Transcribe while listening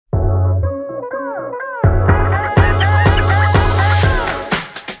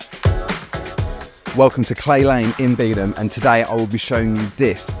Welcome to Clay Lane in Beenham, and today I will be showing you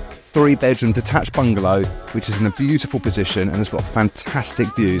this 3-bedroom detached bungalow which is in a beautiful position and has got fantastic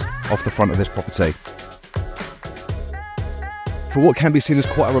views off the front of this property. For what can be seen as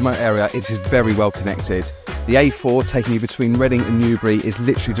quite a remote area, it is very well connected. The A4 taking you between Reading and Newbury is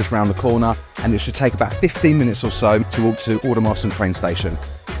literally just round the corner, and it should take about 15 minutes or so to walk to Aldermaston train station.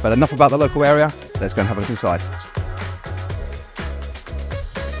 But enough about the local area, let's go and have a look inside.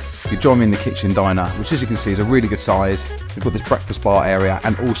 You join me in the kitchen diner, which as you can see is a really good size. We've got this breakfast bar area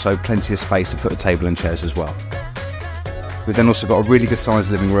and also plenty of space to put a table and chairs as well. We've then also got a really good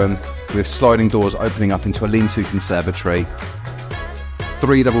sized living room with sliding doors opening up into a lean-to conservatory,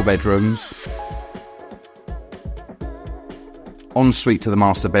 3 double bedrooms, ensuite to the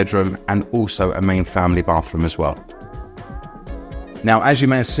master bedroom, and also a main family bathroom as well. Now, as you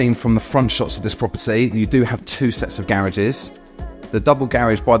may have seen from the front shots of this property, you do have 2 sets of garages. The double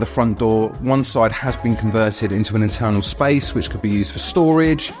garage by the front door, one side has been converted into an internal space which could be used for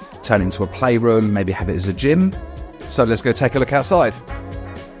storage, turn it into a playroom, maybe have it as a gym. So let's go take a look outside.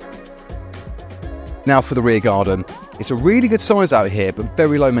 Now for the rear garden. It's a really good size out here, but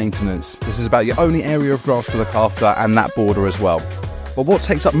very low maintenance. This is about your only area of grass to look after, and that border as well. But what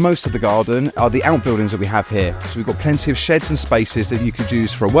takes up most of the garden are the outbuildings that we have here. So we've got plenty of sheds and spaces that you could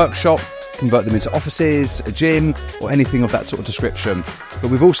use for a workshop, convert them into offices, a gym, or anything of that sort of description.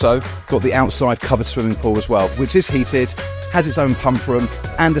 But we've also got the outside covered swimming pool as well, which is heated, has its own pump room,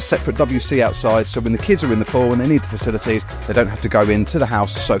 and a separate WC outside, so when the kids are in the pool and they need the facilities, they don't have to go into the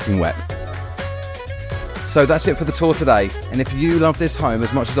house soaking wet. So that's it for the tour today, and if you love this home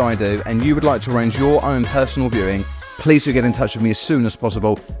as much as I do, and you would like to arrange your own personal viewing, please do get in touch with me as soon as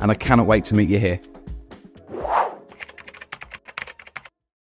possible, and I cannot wait to meet you here.